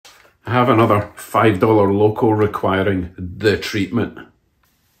I have another $5 loco requiring the treatment.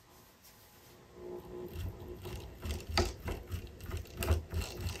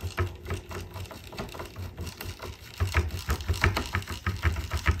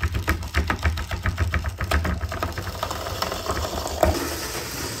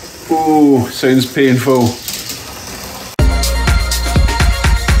 Oh, sounds painful.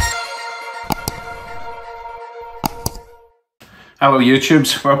 Hello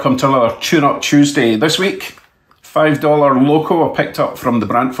YouTubes, welcome to another Tune Up Tuesday. This week, $5 loco I picked up from the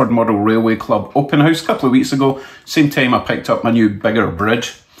Brantford Model Railway Club open house a couple of weeks ago. Same time I picked up my new bigger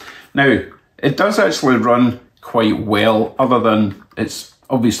bridge. Now, it does actually run quite well, other than it's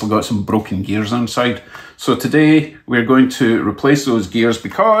obviously got some broken gears inside. So today we're going to replace those gears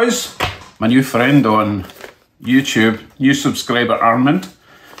because my new friend on YouTube, new subscriber Armand,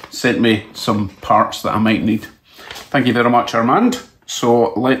 sent me some parts that I might need. Thank you very much, Armand.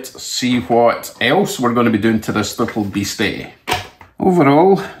 So let's see what else we're going to be doing to this little beastie.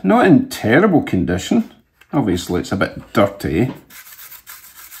 Overall, not in terrible condition. Obviously it's a bit dirty.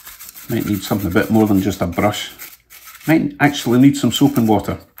 Might need something a bit more than just a brush. Might actually need some soap and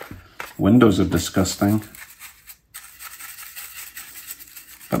water. Windows are disgusting.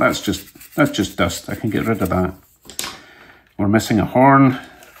 But that's just dust. I can get rid of that. We're missing a horn.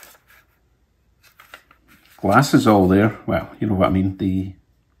 Glass is all there. Well, you know what I mean.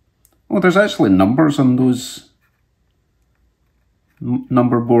 There's actually numbers on those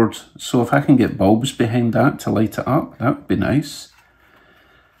number boards. So if I can get bulbs behind that to light it up, that would be nice.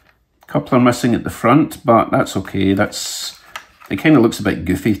 A couple are missing at the front, but that's okay. It kind of looks a bit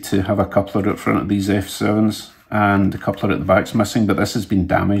goofy to have a coupler at front of these F7s and the coupler at the back's missing, but this has been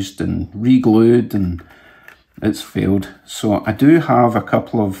damaged and re-glued and it's failed. So I do have a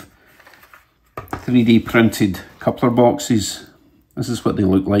couple of 3D printed coupler boxes. This is what they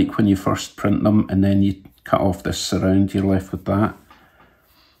look like when you first print them, and then you cut off this surround, you're left with that,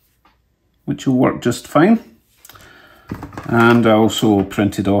 which will work just fine. And I also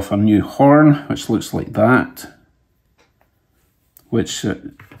printed off a new horn, which looks like that, which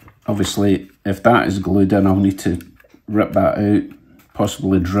obviously if that is glued in, I'll need to rip that out,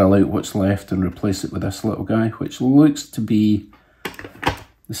 possibly drill out what's left and replace it with this little guy, which looks to be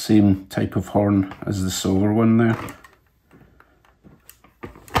the same type of horn as the silver one there.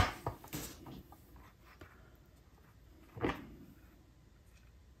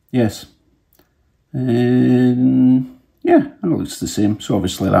 Yes. Yeah, it looks the same. So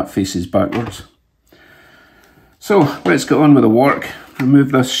obviously that faces backwards. So let's get on with the work.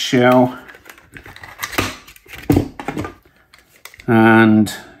 Remove this shell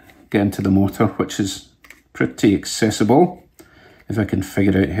and get into the motor, which is pretty accessible if I can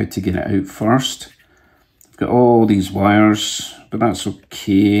figure out how to get it out first. I've got all these wires, but that's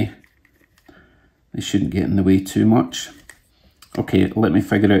okay. They shouldn't get in the way too much. Okay, let me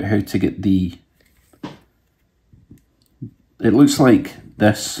figure out how to get the... It looks like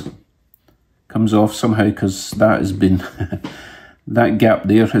this comes off somehow because that has been... that gap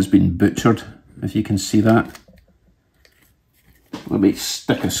there has been butchered, if you can see that. Let me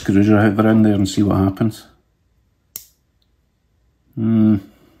stick a screwdriver in there and see what happens. Don't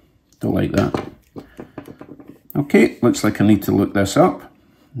like that. Okay, looks like I need to look this up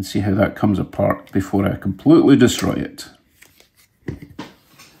and see how that comes apart before I completely destroy it.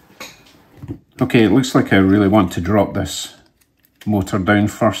 Okay, it looks like I really want to drop this motor down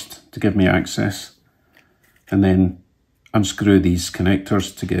first to give me access, and then unscrew these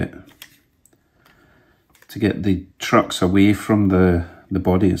connectors to get the trucks away from the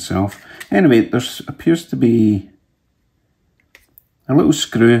body itself. Anyway, there appears to be a little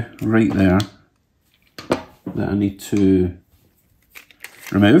screw right there that I need to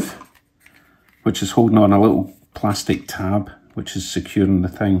remove, which is holding on a little plastic tab which is securing the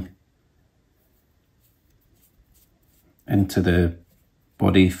thing into the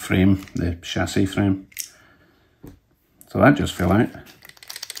body frame, the chassis frame. So that just fell out.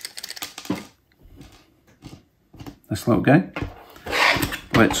 This little guy.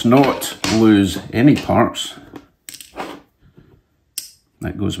 Let's not lose any parts.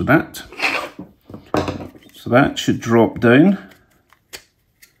 That goes with that. So that should drop down.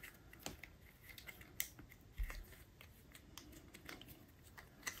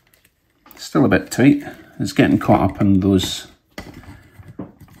 Still a bit tight. It's getting caught up in those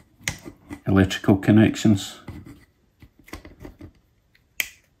electrical connections.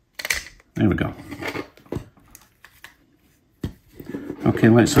 There we go. Okay,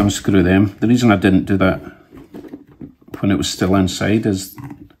 let's unscrew them. The reason I didn't do that when it was still inside is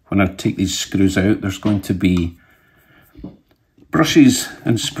when I take these screws out, there's going to be brushes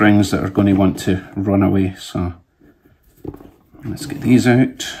and springs that are going to want to run away. So let's get these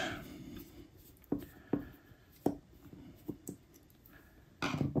out.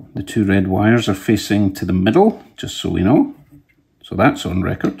 The two red wires are facing to the middle, just so we know. So that's on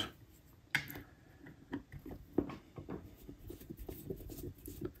record.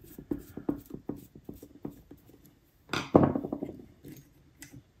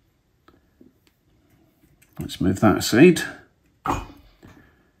 Let's move that aside.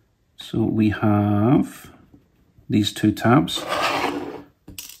 So we have these two tabs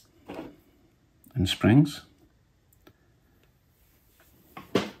and springs.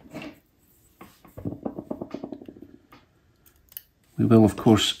 We will, of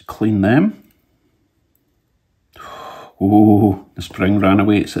course, clean them. Oh, the spring ran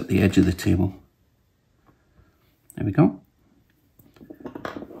away. It's at the edge of the table. There we go.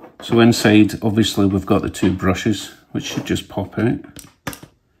 So inside, obviously, we've got the two brushes, which should just pop out.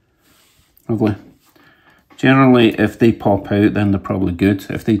 Lovely. Generally, if they pop out, then they're probably good.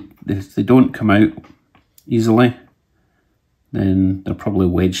 If they don't come out easily, then they're probably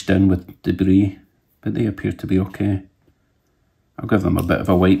wedged in with debris, but they appear to be okay. I'll give them a bit of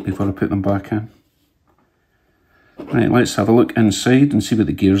a wipe before I put them back in. Right, let's have a look inside and see what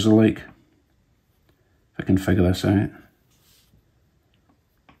the gears are like. If I can figure this out.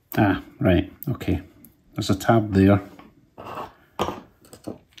 Ah, right, okay. There's a tab there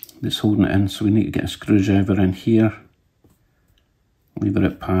that's holding it in, so we need to get a screwdriver in here. Lever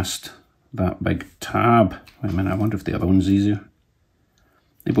it past that big tab. Wait a minute, I wonder if the other one's easier.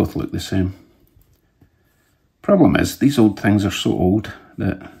 They both look the same. Problem is, these old things are so old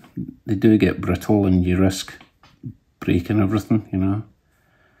that they do get brittle and you risk breaking everything, you know.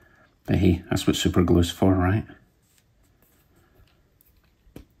 But hey, that's what super glue's for, right?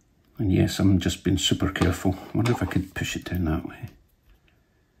 And yes, I'm just being super careful. I wonder if I could push it down that way.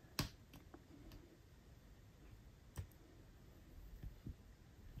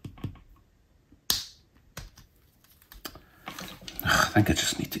 I think I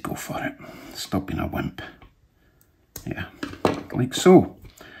just need to go for it. Stop being a wimp. Yeah, like so.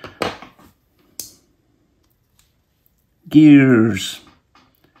 Gears.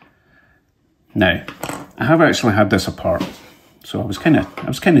 Now, I have actually had this apart. So I was kind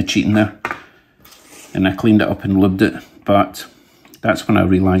of cheating there, and I cleaned it up and lubed it, but that's when I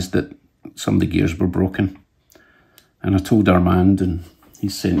realised that some of the gears were broken. And I told Armand, and he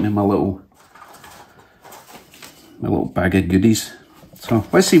sent me my little bag of goodies. So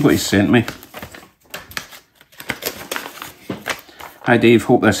let's see what he sent me. Hi Dave,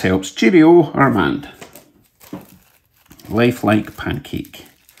 hope this helps. Cheerio, Armand. Lifelike pancake.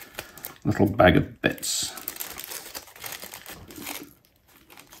 Little bag of bits.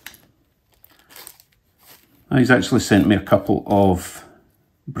 He's actually sent me a couple of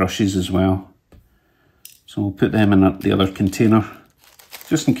brushes as well. So we'll put them in the other container,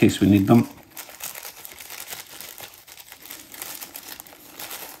 just in case we need them.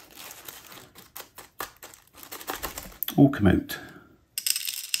 Oh, come out.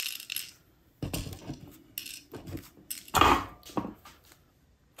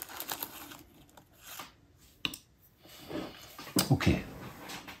 Okay.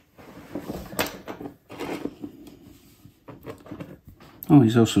 Oh,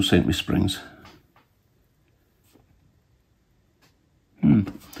 he's also sent me springs.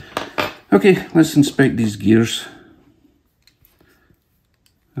 Okay, let's inspect these gears.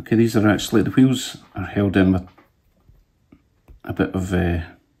 Okay, these are actually, the wheels are held in with a bit of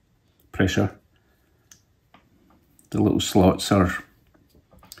pressure. The little slots are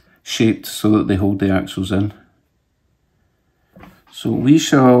shaped so that they hold the axles in. So we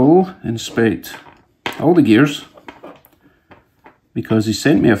shall inspect all the gears, because he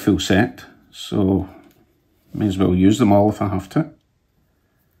sent me a full set, so may as well use them all if I have to.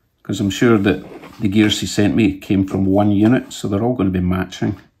 Because I'm sure that the gears he sent me came from one unit, so they're all going to be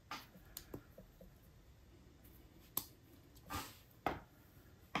matching.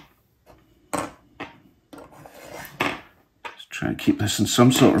 Let's try and keep this in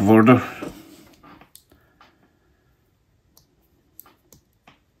some sort of order.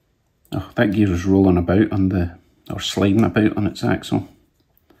 Oh, that gear is rolling about on the, or sliding about on its axle.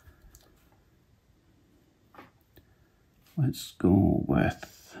 Let's go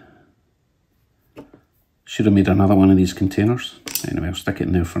with, should have made another one of these containers. Anyway, I'll stick it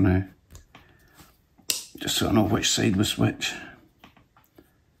in there for now, just so I know which side was which.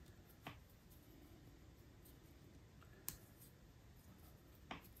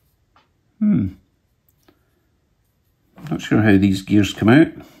 Not sure how these gears come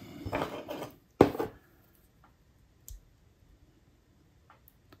out.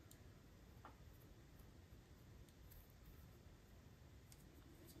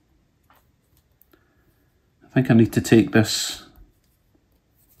 I think I need to take this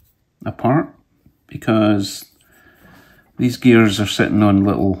apart because these gears are sitting on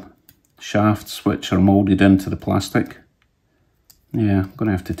little shafts which are moulded into the plastic. Yeah, I'm going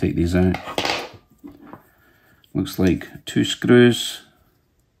to have to take these out. Looks like 2 screws.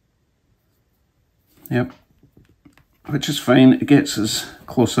 Yep. Which is fine. It gets us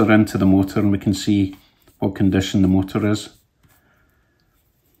closer into the motor and we can see what condition the motor is.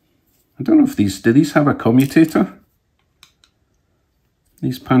 I don't know if do these have a commutator?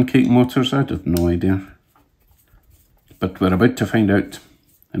 These pancake motors, I'd have no idea. But we're about to find out.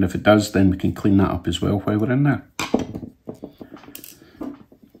 And if it does, then we can clean that up as well while we're in there.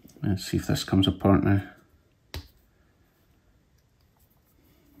 Let's see if this comes apart now.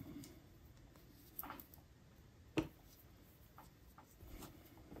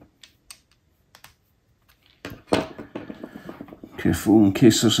 Careful in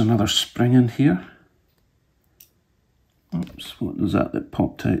case there's another spring in here. Oops, what was that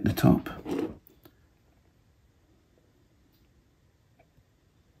popped out the top?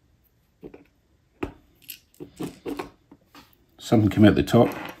 Something came out the top.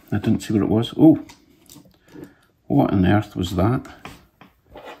 I didn't see what it was. Oh, what on earth was that?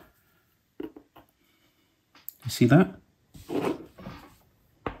 You see that?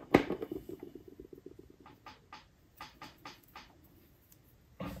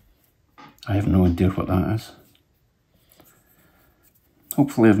 I have no idea what that is.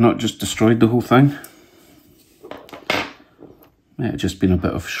 Hopefully I've not just destroyed the whole thing. Might have just been a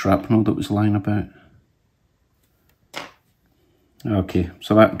bit of shrapnel that was lying about. Okay,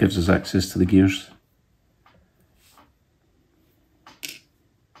 so that gives us access to the gears.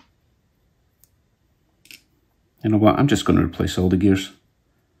 You know what, I'm just going to replace all the gears.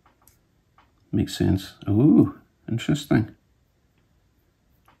 Makes sense. Oh, interesting.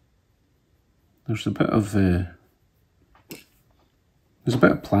 There's a bit of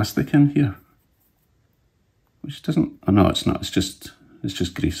plastic in here, which doesn't. Oh no, it's not. It's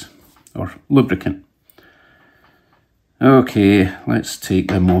just grease or lubricant. Okay, let's take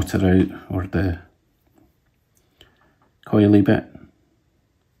the motor out, or the coily bit.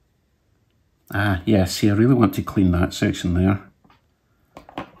 Ah, yeah. See, I really want to clean that section there.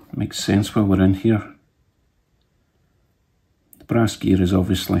 Makes sense while we're in here. The brass gear is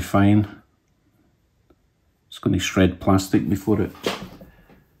obviously fine. It's going to shred plastic before it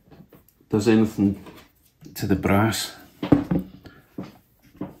does anything to the brass.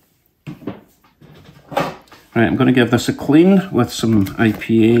 Right, I'm going to give this a clean with some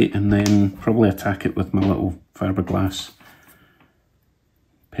IPA and then probably attack it with my little fiberglass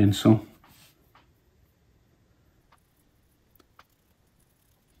pencil.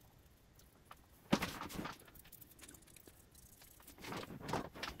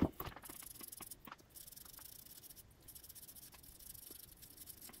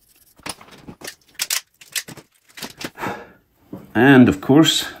 And of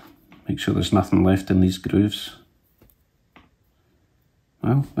course, make sure there's nothing left in these grooves.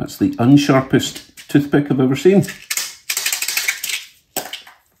 Well, that's the unsharpest toothpick I've ever seen.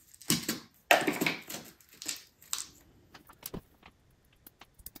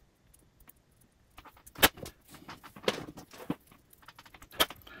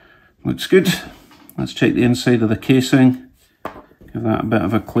 Looks good. Let's check the inside of the casing. Give that a bit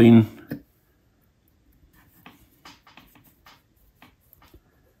of a clean.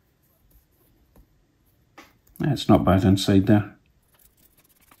 It's not bad inside there.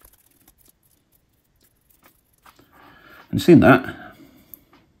 And seeing that,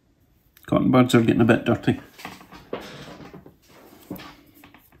 cotton buds are getting a bit dirty.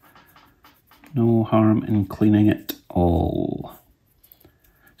 No harm in cleaning it all.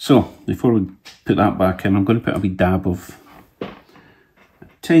 So, before we put that back in, I'm going to put a wee dab of a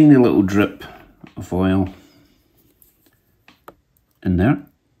tiny little drip of oil in there.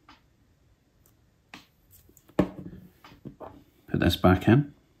 Put this back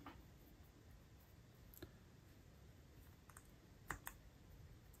in.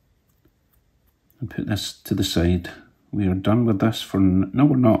 And put this to the side. We are done with this for... No,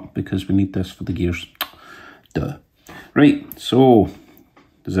 we're not, because we need this for the gears. Duh. Right, so...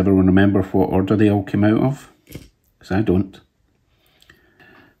 Does everyone remember what order they all came out of? Because I don't.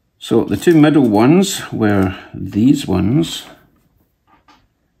 So the two middle ones were these ones,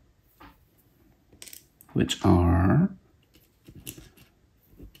 which are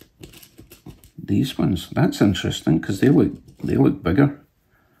these ones. That's interesting because they look bigger,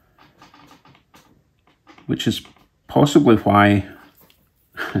 which is possibly why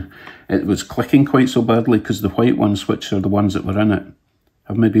it was clicking quite so badly, because the white ones, which are the ones that were in it,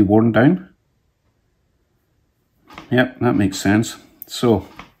 have maybe worn down. Yep, that makes sense. So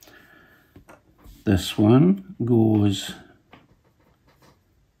this one goes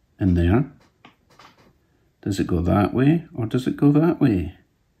in there. Does it go that way or does it go that way?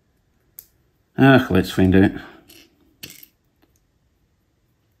 Let's find out.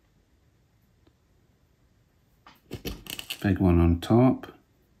 Big one on top.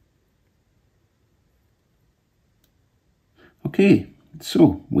 Okay,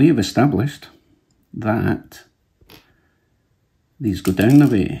 so we have established that these go down the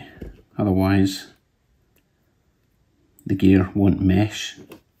way, otherwise the gear won't mesh.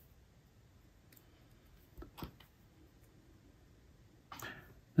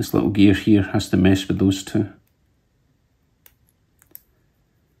 This little gear here has to mesh with those two.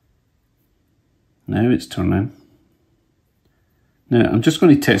 Now it's turning. Now I'm just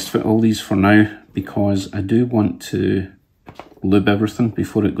going to test fit all these for now because I do want to lube everything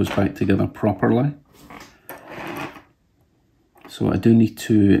before it goes back together properly. So I do need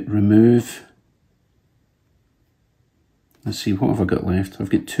to remove, let's see, what have I got left? I've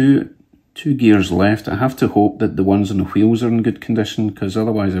got two gears left. I have to hope that the ones on the wheels are in good condition, because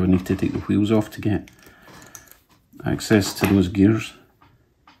otherwise I would need to take the wheels off to get access to those gears.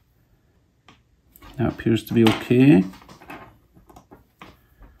 That appears to be okay.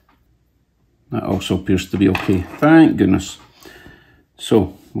 That also appears to be okay. Thank goodness.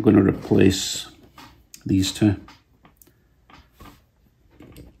 So I'm going to replace these two.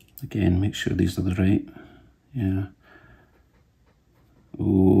 Again, make sure these are the right. Yeah.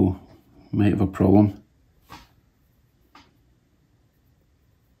 Oh, might have a problem.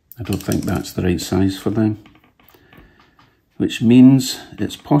 I don't think that's the right size for them. Which means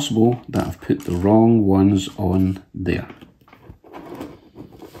it's possible that I've put the wrong ones on there.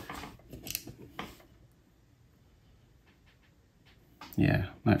 Yeah,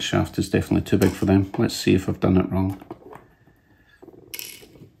 that shaft is definitely too big for them. Let's see if I've done it wrong.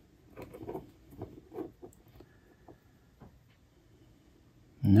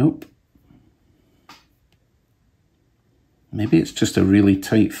 Nope. Maybe it's just a really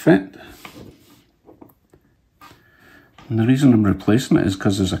tight fit. And the reason I'm replacing it is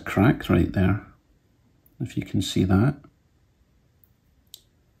because there's a crack right there. If you can see that.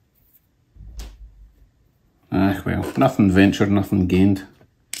 Ah, well, nothing ventured, nothing gained.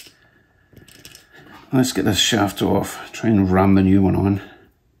 Let's get this shaft off, try and ram the new one on.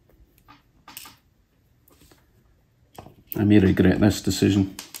 I may regret this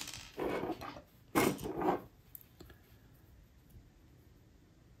decision.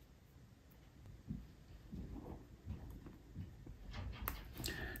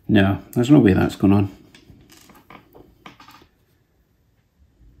 No, there's no way that's going on.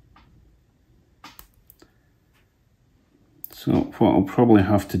 So what I'll probably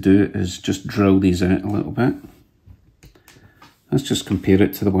have to do is just drill these out a little bit. Let's just compare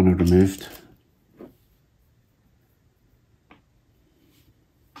it to the one I removed.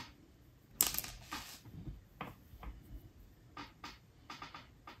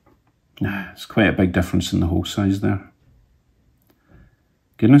 Nah, it's quite a big difference in the hole size there.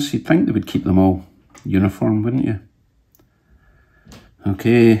 Goodness, you'd think they would keep them all uniform, wouldn't you?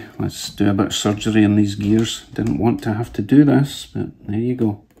 Okay, let's do a bit of surgery on these gears. Didn't want to have to do this, but there you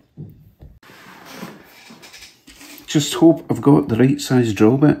go. Just hope I've got the right size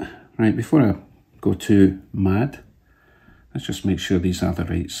drill bit. Right, before I go too mad, let's just make sure these are the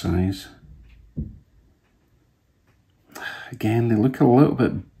right size. Again, they look a little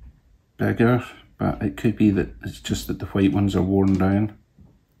bit bigger, but it could be that it's just that the white ones are worn down.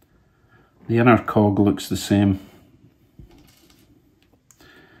 The inner cog looks the same.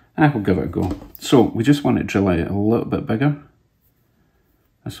 We'll give it a go. So we just want to drill out a little bit bigger.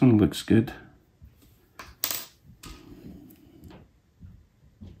 This one looks good.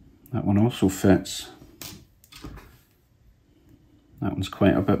 That one also fits. That one's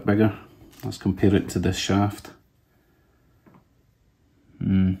quite a bit bigger. Let's compare it to this shaft.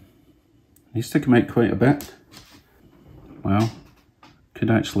 Needs to come out quite a bit. Well, could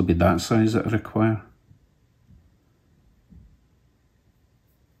actually be that size that I require.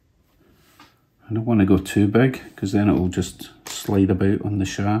 I don't want to go too big because then it will just slide about on the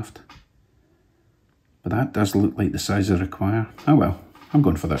shaft. But that does look like the size I require. Oh well, I'm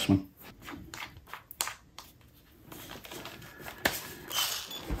going for this one.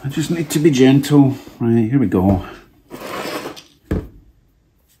 I just need to be gentle. Right, here we go.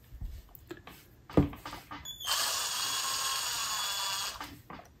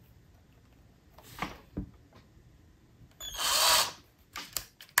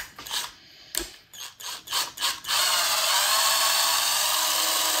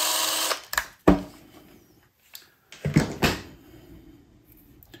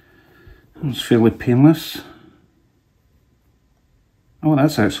 It's fairly painless. Oh,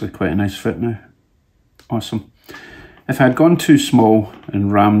 that's actually quite a nice fit now. Awesome. If I had gone too small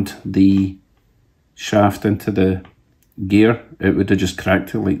and rammed the shaft into the gear, it would have just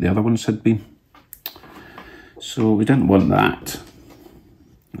cracked it like the other ones had been. So we didn't want that.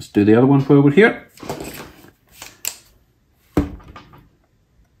 Let's do the other one while we're here.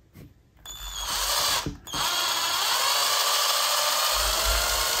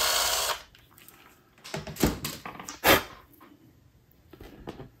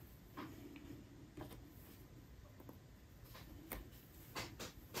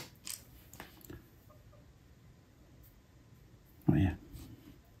 Oh yeah.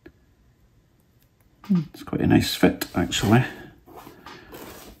 It's quite a nice fit actually.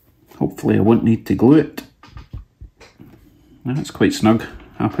 Hopefully I won't need to glue it. That's quite snug,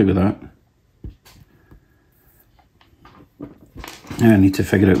 happy with that. Now I need to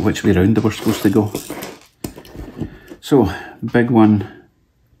figure out which way round we're supposed to go. So, big one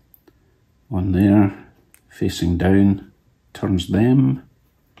on there, facing down, turns them.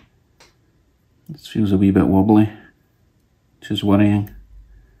 This feels a wee bit wobbly, which is worrying.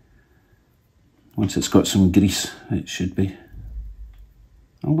 Once it's got some grease, it should be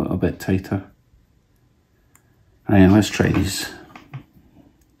a little bit tighter. Right, let's try these.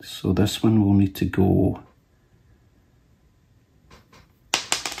 So this one will need to go.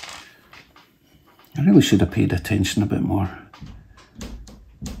 I really should have paid attention a bit more.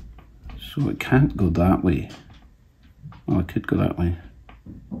 So it can't go that way. Well, it could go that way.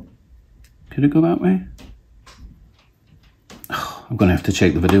 Could it go that way? Oh, I'm going to have to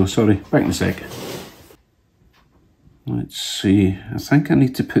check the video, sorry. Back in a sec. Let's see. I think I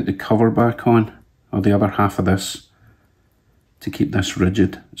need to put the cover back on, or the other half of this, to keep this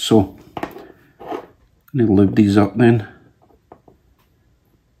rigid. So, I'm going to lube these up then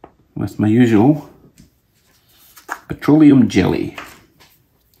with my usual petroleum jelly.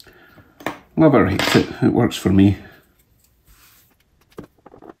 Love or hate it, it works for me.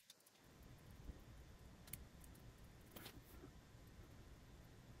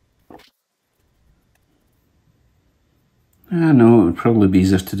 I know it would probably be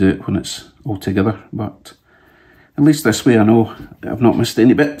easier to do it when it's all together, but at least this way I know I've not missed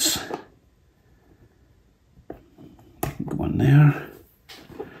any bits. Go on there.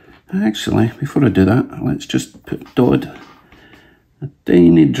 Actually, before I do that, let's just put Dodd a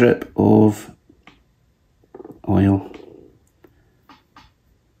tiny drip of oil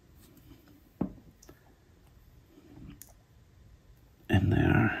in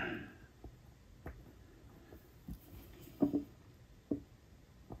there.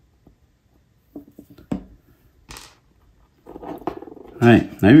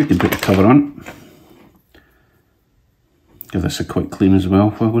 Right, now we can put the cover on. Give this a quick clean as well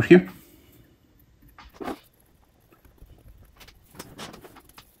while we're here.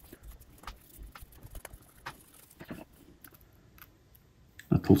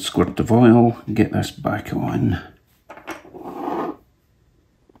 Little squirt of oil, get this back on.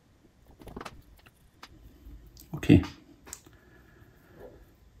 Okay.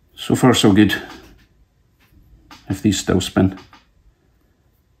 So far so good. If these still spin.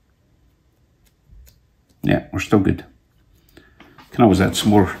 Yeah, we're still good. Can always add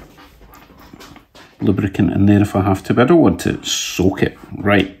some more lubricant in there if I have to, but I don't want to soak it.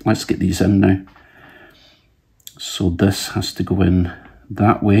 Right, let's get these in now. So this has to go in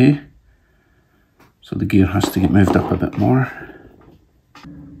that way. So the gear has to get moved up a bit more.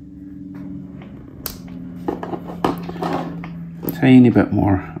 Tiny bit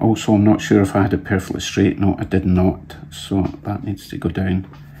more. Also, I'm not sure if I had it perfectly straight. No, I did not. So that needs to go down.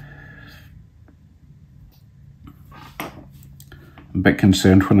 I'm a bit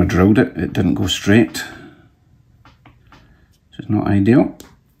concerned when I drilled it, it didn't go straight, which is not ideal.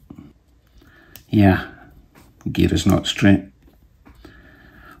 Yeah, gear is not straight.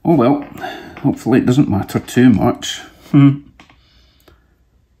 Oh well, hopefully it doesn't matter too much.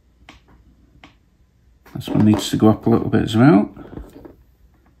 This one needs to go up a little bit as well.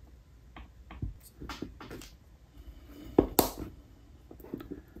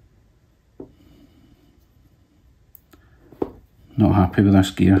 Not happy with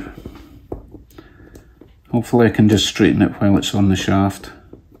this gear. Hopefully I can just straighten it while it's on the shaft.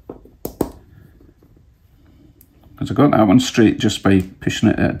 Because I got that one straight just by pushing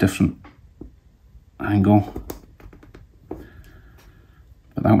it at a different angle.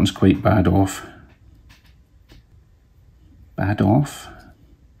 But that one's quite bad off. Bad off?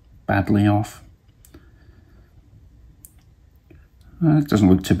 Badly off. It doesn't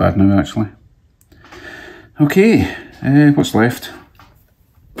look too bad now actually. Okay. What's left?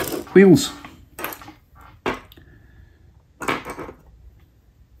 Wheels.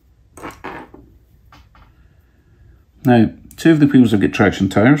 Now, 2 of the wheels have got traction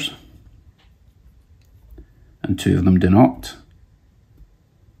tyres, and 2 of them do not.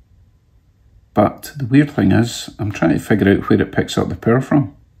 But the weird thing is, I'm trying to figure out where it picks up the power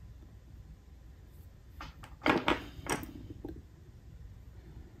from.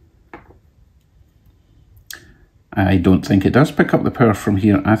 I don't think it does pick up the power from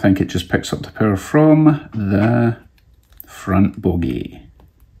here. I think it just picks up the power from the front bogie.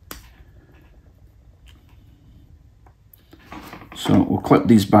 So we'll clip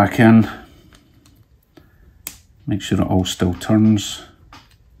these back in, make sure it all still turns.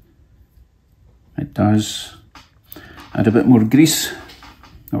 It does. Add a bit more grease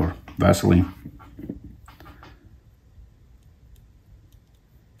or Vaseline.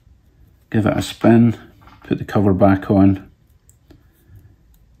 Give it a spin, put the cover back on,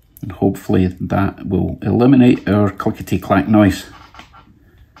 and hopefully that will eliminate our clickety-clack noise.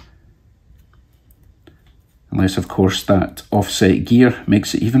 Unless, of course, that offset gear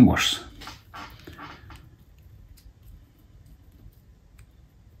makes it even worse.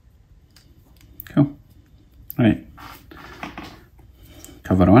 Cool. Right.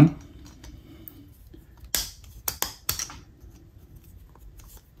 Cover on.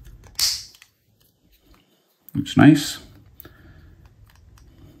 Looks nice.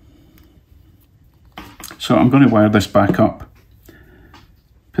 So I'm going to wire this back up.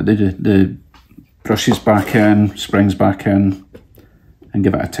 Put the brushes back in, springs back in, and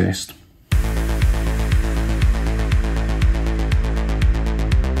give it a test.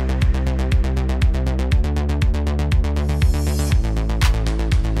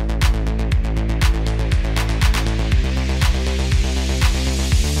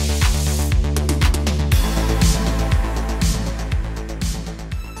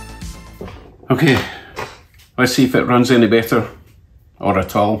 Okay, let's see if it runs any better or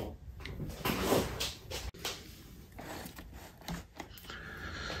at all.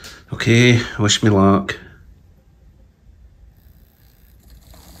 Okay, wish me luck.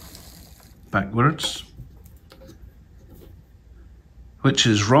 Backwards. Which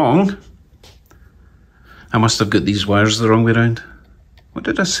is wrong. I must have got these wires the wrong way around. What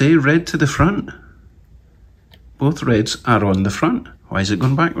did I say? Red to the front? Both reds are on the front. Why is it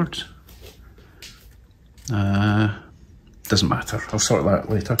going backwards? Doesn't matter. I'll sort that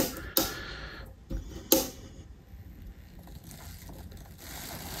later.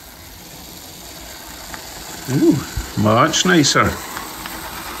 Ooh, much nicer.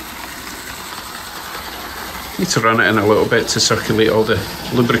 Need to run it in a little bit to circulate all the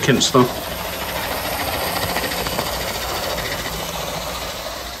lubricants though.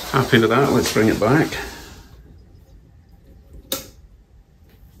 Happy with that, let's bring it back.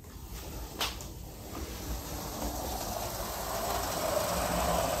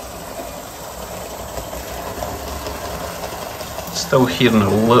 Still hearing a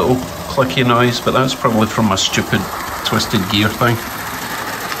little clicky noise, but that's probably from my stupid twisted gear thing.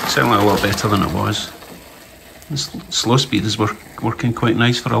 Certainly a lot better than it was. This slow speed is working quite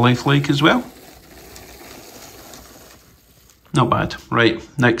nice for a lifelike as well. Not bad. Right,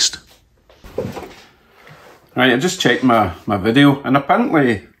 next. Right, I just checked my video, and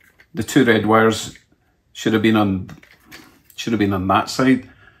apparently the 2 red wires should have been on that side.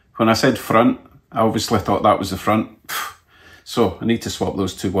 When I said front, I obviously thought that was the front. So I need to swap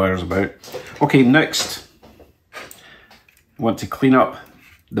those 2 wires about. Okay, next, I want to clean up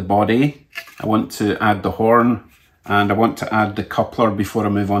the body. I want to add the horn, and I want to add the coupler before I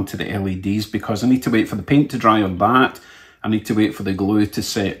move on to the LEDs, because I need to wait for the paint to dry on that. I need to wait for the glue to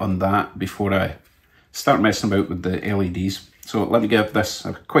set on that before I start messing about with the LEDs. So let me give this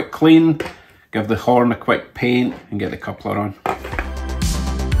a quick clean, give the horn a quick paint, and get the coupler on.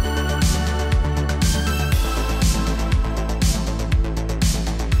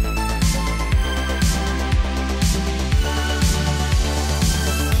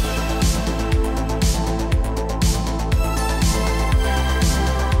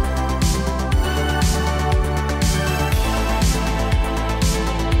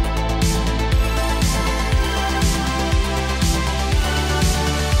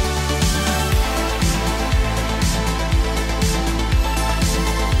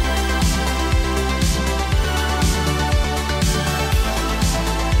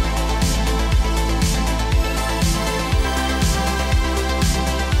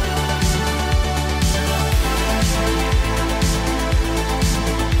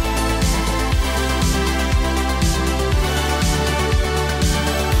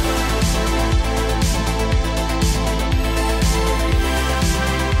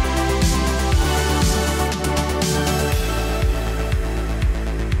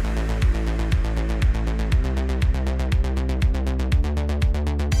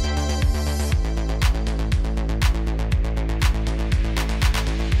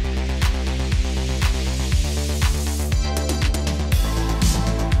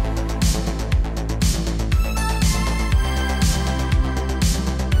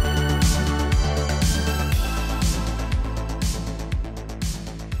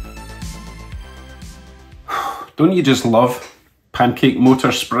 Don't you just love pancake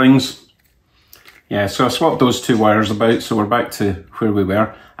motor springs? Yeah, so I swapped those two wires about, so we're back to where we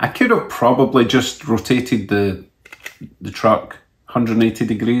were. I could have probably just rotated the truck 180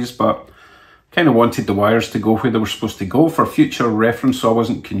 degrees, but kind of wanted the wires to go where they were supposed to go for future reference, so I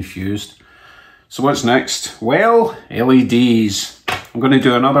wasn't confused. So what's next? Well, LEDs. I'm going to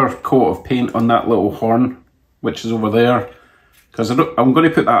do another coat of paint on that little horn, which is over there, because I'm going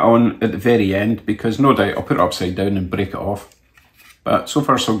to put that on at the very end, because no doubt I'll put it upside down and break it off. But so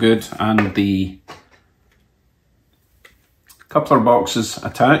far so good, and the coupler box is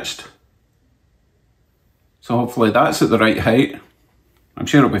attached. So hopefully that's at the right height. I'm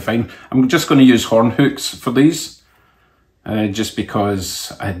sure it'll be fine. I'm just going to use horn hooks for these, just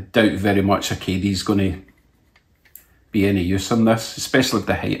because I doubt very much a KD is going to be any use on this, especially if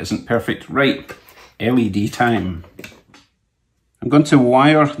the height isn't perfect. Right, LED time. I'm going to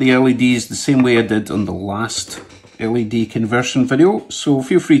wire the LEDs the same way I did on the last LED conversion video, so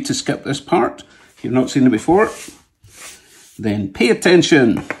feel free to skip this part if you've not seen it before. Then pay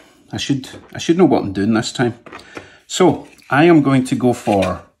attention. I should know what I'm doing this time. So I am going to go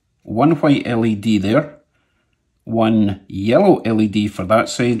for one white LED there, one yellow LED for that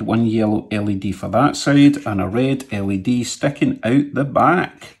side, one yellow LED for that side, and a red LED sticking out the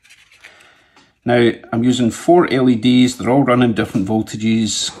back. Now, I'm using 4 LEDs, they're all running different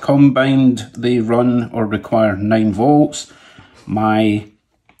voltages. Combined, they run or require 9 volts. My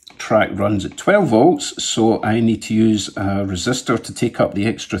track runs at 12 volts, so I need to use a resistor to take up the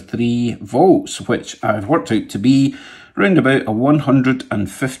extra 3 volts, which I've worked out to be around about a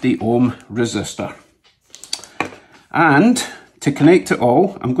 150 ohm resistor. And to connect it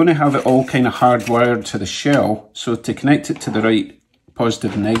all, I'm going to have it all kind of hardwired to the shell. So to connect it to the right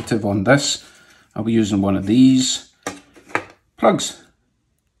positive and negative on this, I'll be using one of these plugs.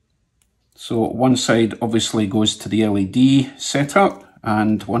 So one side obviously goes to the LED setup,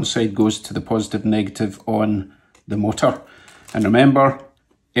 and one side goes to the positive and negative on the motor. And remember,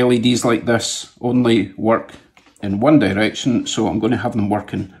 LEDs like this only work in one direction, so I'm going to have them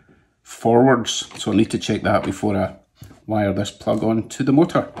working forwards. So I need to check that before I wire this plug on to the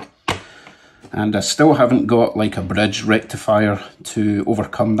motor. And I still haven't got like a bridge rectifier to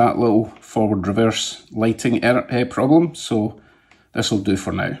overcome that little forward reverse lighting problem, so this will do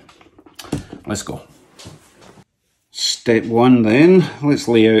for now. Let's go. Step 1 then, let's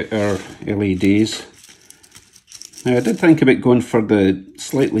lay out our LEDs. Now I did think about going for the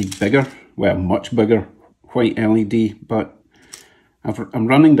slightly bigger, well much bigger white LED, but I'm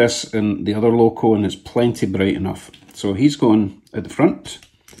running this in the other loco and it's plenty bright enough. So he's going at the front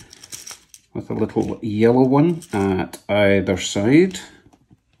with a little yellow one at either side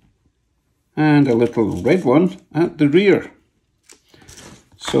and a little red one at the rear.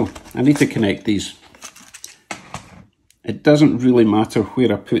 So I need to connect these. It doesn't really matter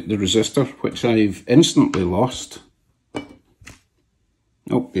where I put the resistor, which I've instantly lost.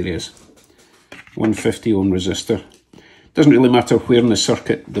 Oh, there he is. 150 ohm resistor. Doesn't really matter where in the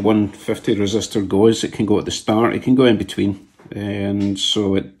circuit the 150 resistor goes. It can go at the start, it can go in between, and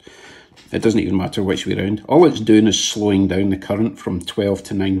so it doesn't even matter which way around. All it's doing is slowing down the current from 12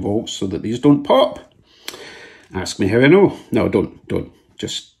 to 9 volts so that these don't pop. Ask me how I know. No, don't.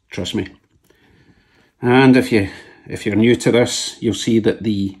 Just trust me. And if you're new to this, you'll see that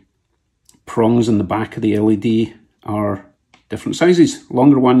the prongs in the back of the LED are different sizes.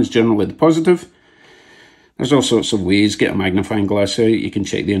 Longer one is generally the positive. There's all sorts of ways. Get a magnifying glass out, you can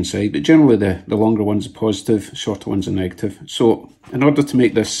check the inside, but generally the longer one's a positive, shorter one's a negative. So in order to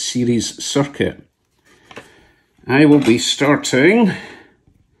make this series circuit, I will be starting,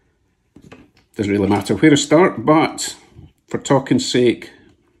 doesn't really matter where I start, but for talking's sake,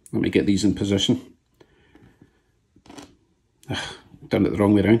 let me get these in position. Done it the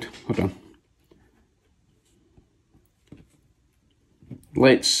wrong way around, hold on.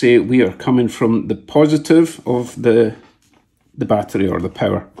 Let's say we are coming from the positive of the battery or the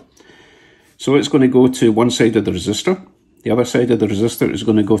power. So it's going to go to one side of the resistor. The other side of the resistor is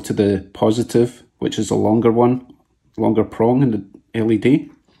going to go to the positive, which is a longer one, longer prong in the LED.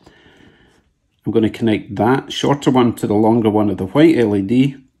 I'm going to connect that shorter one to the longer one of the white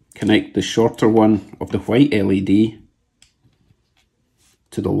LED, connect the shorter one of the white LED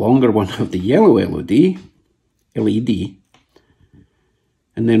to the longer one of the yellow LED,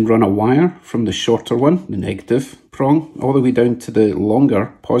 and then run a wire from the shorter one, the negative prong, all the way down to the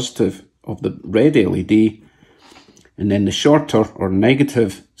longer positive of the red LED, and then the shorter or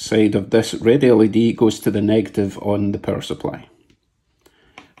negative side of this red LED goes to the negative on the power supply,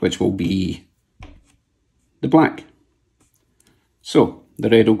 which will be the black. So the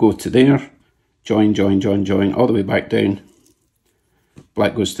red will go to there, join, join, join, join, all the way back down.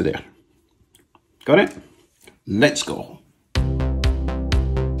 Black goes to there. Got it? Let's go.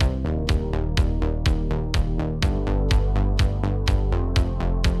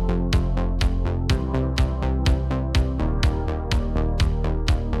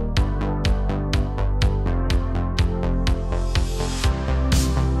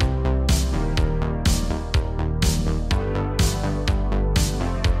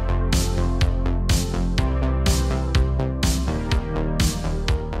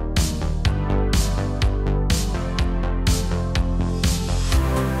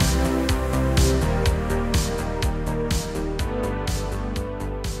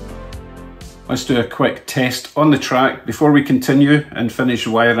 Let's do a quick test on the track before we continue and finish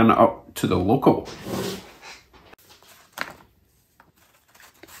wiring it up to the loco.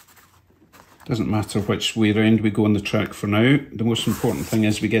 Doesn't matter which way round we go on the track for now. The most important thing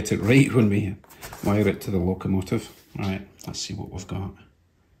is we get it right when we wire it to the locomotive. Right, let's see what we've got.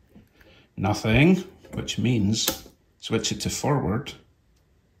 Nothing, which means switch it to forward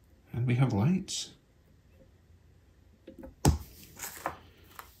and we have lights.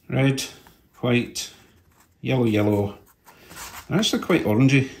 Red, white, yellow, yellow. They're actually quite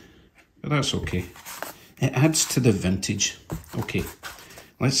orangey, but that's okay. It adds to the vintage. Okay,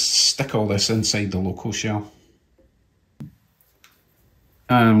 let's stick all this inside the loco shell.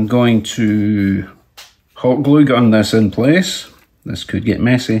 I'm going to hot glue gun this in place. This could get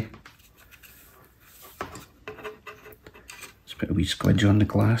messy. Let's put a wee squidge on the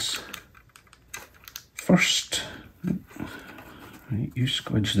glass. First, right, you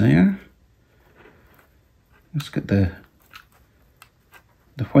squidge there. Let's get the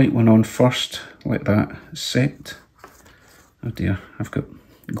white one on first, like that, set. Oh dear, I've got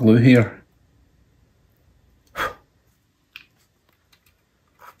glue here.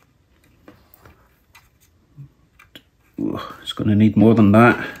 Ooh, it's going to need more than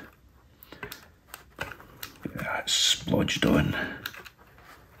that. It's splodged on.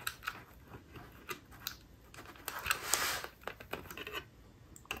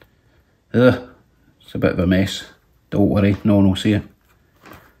 Ugh. It's a bit of a mess. Don't worry, no one will see it.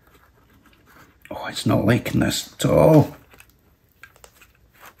 Oh, it's not liking this at all.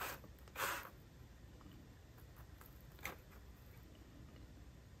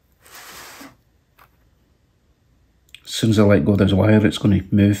 As soon as I let go of this wire, it's going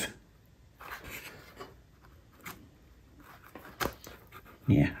to move.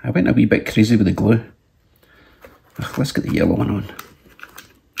 Yeah, I went a wee bit crazy with the glue. Ugh, let's get the yellow one on.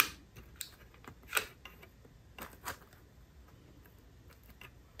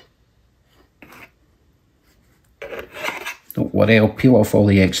 Don't worry, I'll peel off all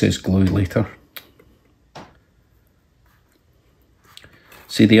the excess glue later.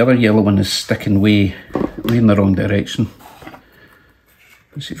 See, the other yellow one is sticking way in the wrong direction.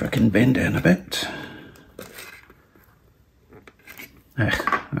 Let's see if I can bend it in a bit.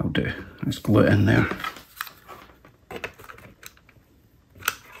 That'll do. Let's glue it in there.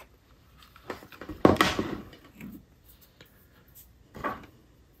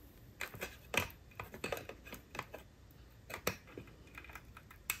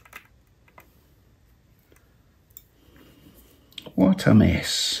 What a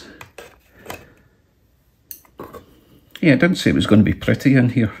mess. Yeah, I didn't say it was going to be pretty in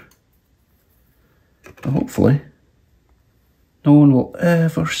here. But hopefully, no one will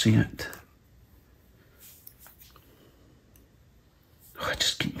ever see it. Oh, I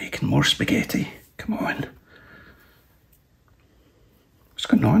just keep making more spaghetti. Come on. What's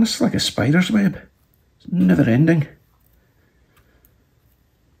going on? It's like a spider's web. It's never ending.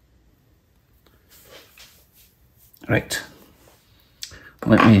 Right.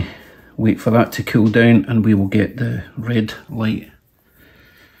 Let me wait for that to cool down and we will get the red light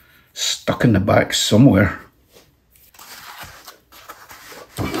stuck in the back somewhere.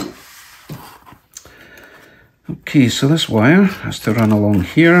 Okay, so this wire has to run along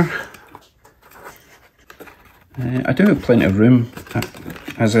here. I do have plenty of room,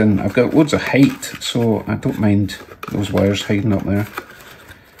 as in I've got loads of height, so I don't mind those wires hiding up there.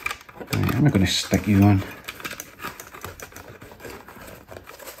 I'm going to stick you on.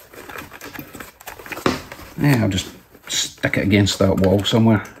 Yeah, I'll just stick it against that wall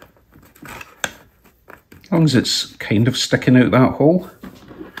somewhere. As long as it's kind of sticking out that hole.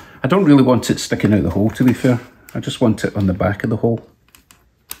 I don't really want it sticking out the hole, to be fair. I just want it on the back of the hole.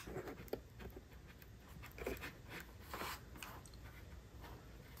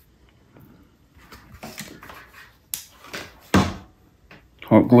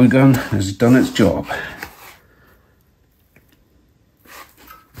 Hot glue gun has done its job.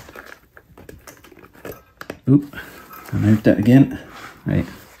 Oop, I moved it again. Right.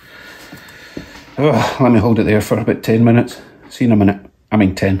 Oh, let me hold it there for about 10 minutes. See you in a minute. I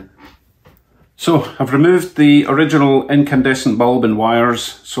mean 10. So I've removed the original incandescent bulb and wires,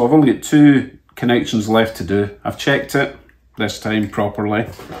 so I've only got 2 connections left to do. I've checked it this time properly,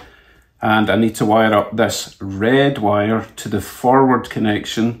 and I need to wire up this red wire to the forward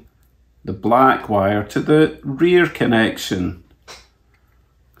connection, the black wire to the rear connection.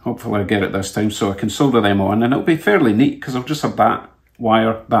 Hopefully I get it this time so I can solder them on, and it'll be fairly neat because I'll just have that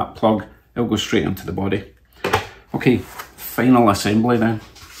wire, that plug, it'll go straight into the body. Okay, final assembly then.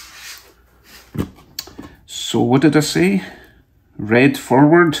 So what did I say? Red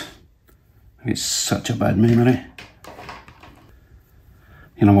forward. It's such a bad memory.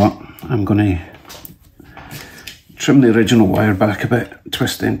 You know what? I'm going to trim the original wire back a bit,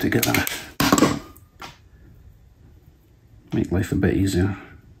 twist them together. Make life a bit easier.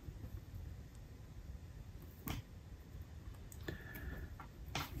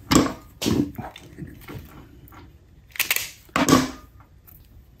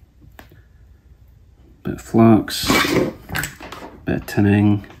 Bit of flux, bit of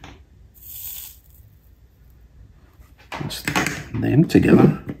tinning. Let's them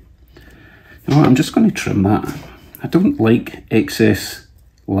together. You know what, I'm just going to trim that. I don't like excess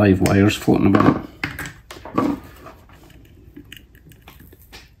live wires floating about.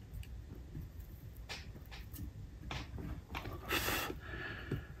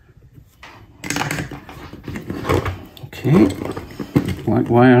 Okay, black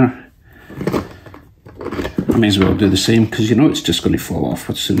wire. I may as well do the same because you know it's just going to fall off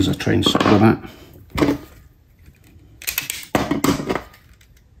as soon as I try and solder that.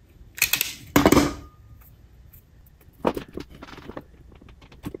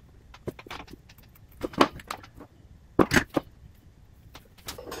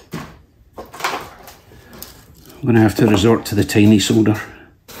 I'm going to have to resort to the tiny solder,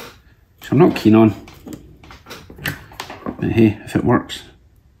 which I'm not keen on, but hey, if it works.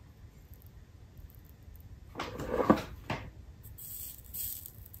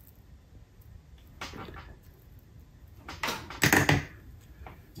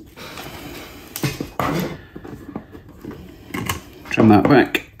 Trim that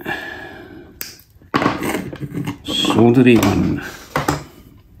back. Soldery one.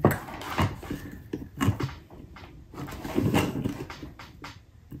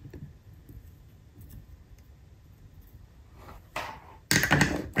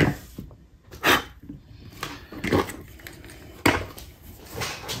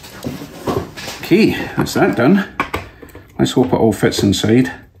 Okay, that's that done. Let's hope it all fits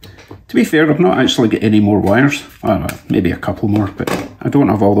inside. To be fair, I've not actually got any more wires. Maybe a couple more, but I don't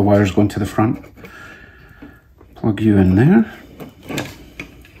have all the wires going to the front. Plug you in there.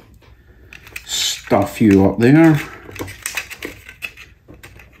 Stuff you up there.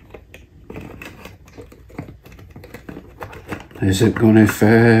 Is it gonna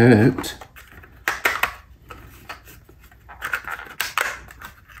fit?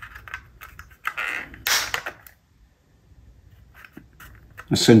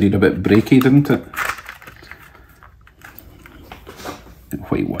 It sounded a bit breaky, didn't it?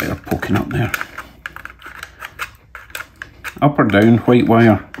 White wire poking up there. Up or down, white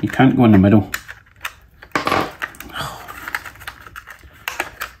wire. You can't go in the middle.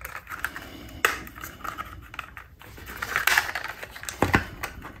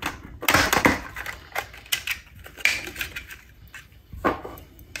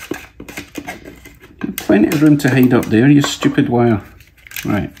 Plenty of room to hide up there, you stupid wire.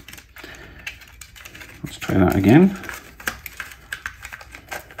 Right, let's try that again.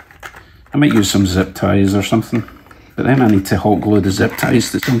 I might use some zip ties or something, but then I need to hot glue the zip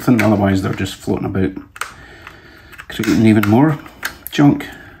ties to something, otherwise they're just floating about, creating even more junk.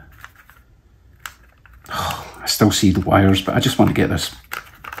 I still see the wires, but I just want to get this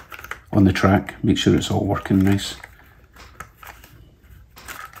on the track, make sure it's all working nice.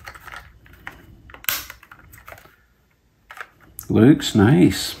 Looks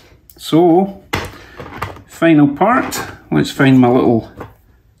nice. So, final part. Let's find my little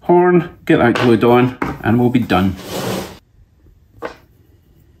horn, get that glued on, and we'll be done.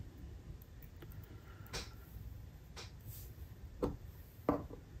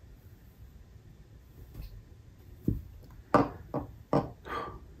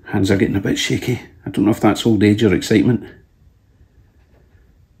 Hands are getting a bit shaky. I don't know if that's old age or excitement.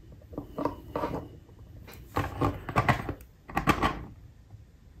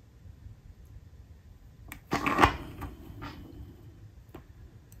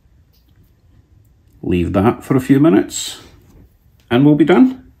 Leave that for a few minutes and we'll be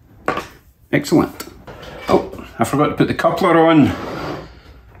done. Excellent. Oh, I forgot to put the coupler on.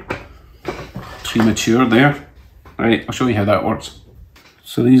 Premature there. Right, I'll show you how that works.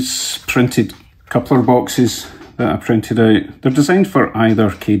 So these printed coupler boxes that I printed out, they're designed for either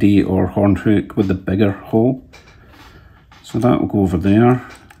KD or horn hook with the bigger hole. So that will go over there,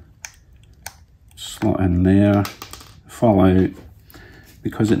 slot in there, fall out,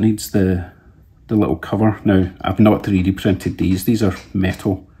 because it needs the little cover. Now, I've not 3D printed these are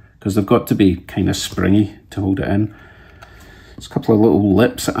metal, because they've got to be kind of springy to hold it in. There's a couple of little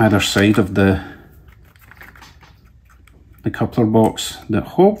lips at either side of the coupler box that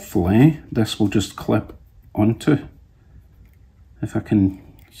hopefully this will just clip onto, if I can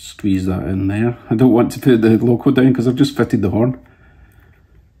squeeze that in there. I don't want to put the loco down because I've just fitted the horn.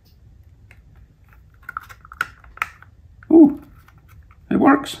 Oh, it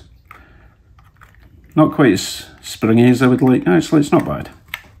works. Not quite as springy as I would like. Actually, it's not bad.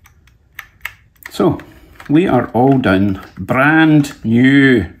 So, we are all done. Brand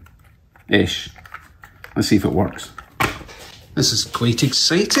new-ish. Let's see if it works. This is quite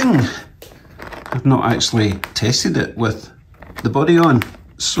exciting. I've not actually tested it with the body on,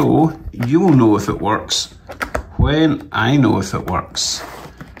 so you will know if it works when I know if it works.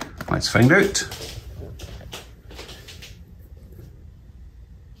 Let's find out.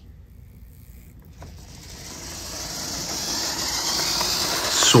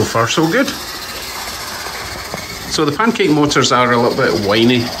 So far so good. So the pancake motors are a little bit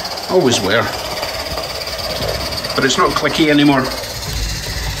whiny, always were. But it's not clicky anymore.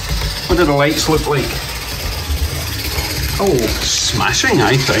 What do the lights look like? Oh, smashing,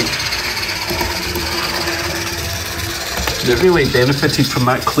 I think. They really benefited from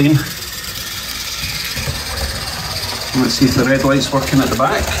that clean. Let's see if the red light's working at the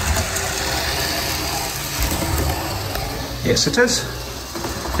back. Yes, it is.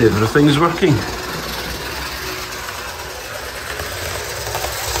 Everything's working.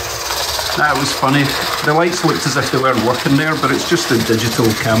 That was funny. The lights looked as if they weren't working there, but it's just a digital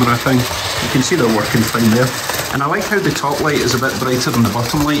camera thing. You can see they're working fine there. And I like how the top light is a bit brighter than the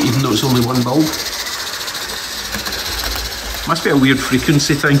bottom light, even though it's only one bulb. Must be a weird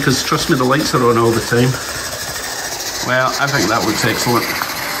frequency thing, because trust me, the lights are on all the time. Well, I think that looks excellent.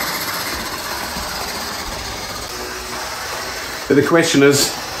 But the question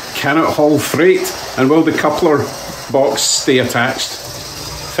is, can it haul freight? And will the coupler box stay attached?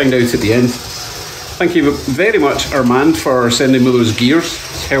 Find out at the end. Thank you very much, Armand, for sending me those gears.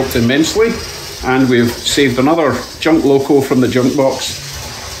 It's helped immensely. And we've saved another junk loco from the junk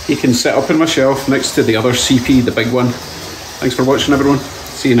box. He can sit up on my shelf next to the other CP, the big one. Thanks for watching, everyone.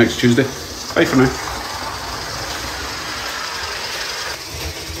 See you next Tuesday. Bye for now.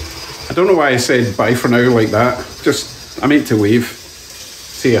 I don't know why I said bye for now like that. I meant to wave.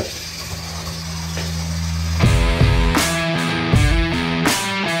 See ya.